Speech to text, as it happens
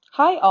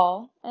Hi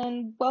all,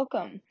 and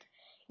welcome.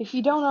 If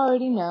you don't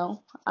already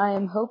know, I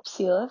am Hope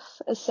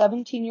Sealiff, a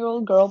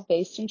 17-year-old girl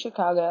based in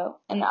Chicago,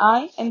 and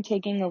I am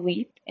taking a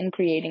leap in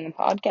creating a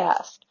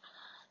podcast.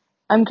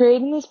 I'm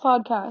creating this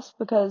podcast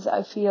because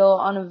I feel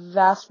on a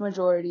vast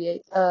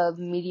majority of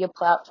media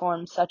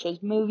platforms such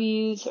as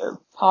movies or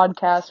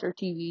podcasts or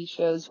TV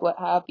shows, what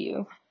have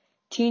you,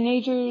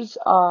 teenagers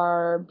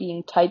are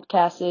being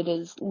typecasted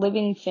as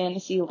living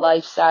fantasy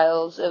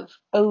lifestyles of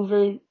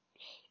over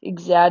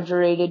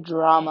exaggerated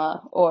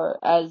drama or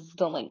as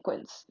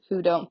delinquents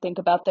who don't think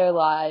about their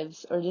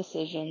lives or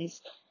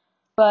decisions.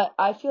 But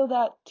I feel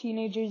that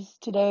teenagers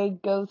today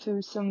go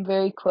through some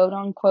very quote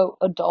unquote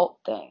adult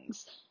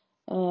things,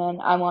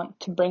 and I want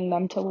to bring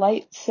them to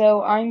light.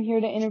 So I'm here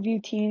to interview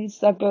teens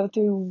that go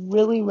through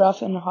really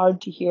rough and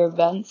hard to hear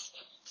events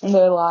in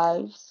their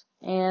lives.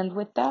 And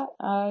with that,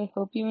 I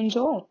hope you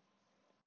enjoy.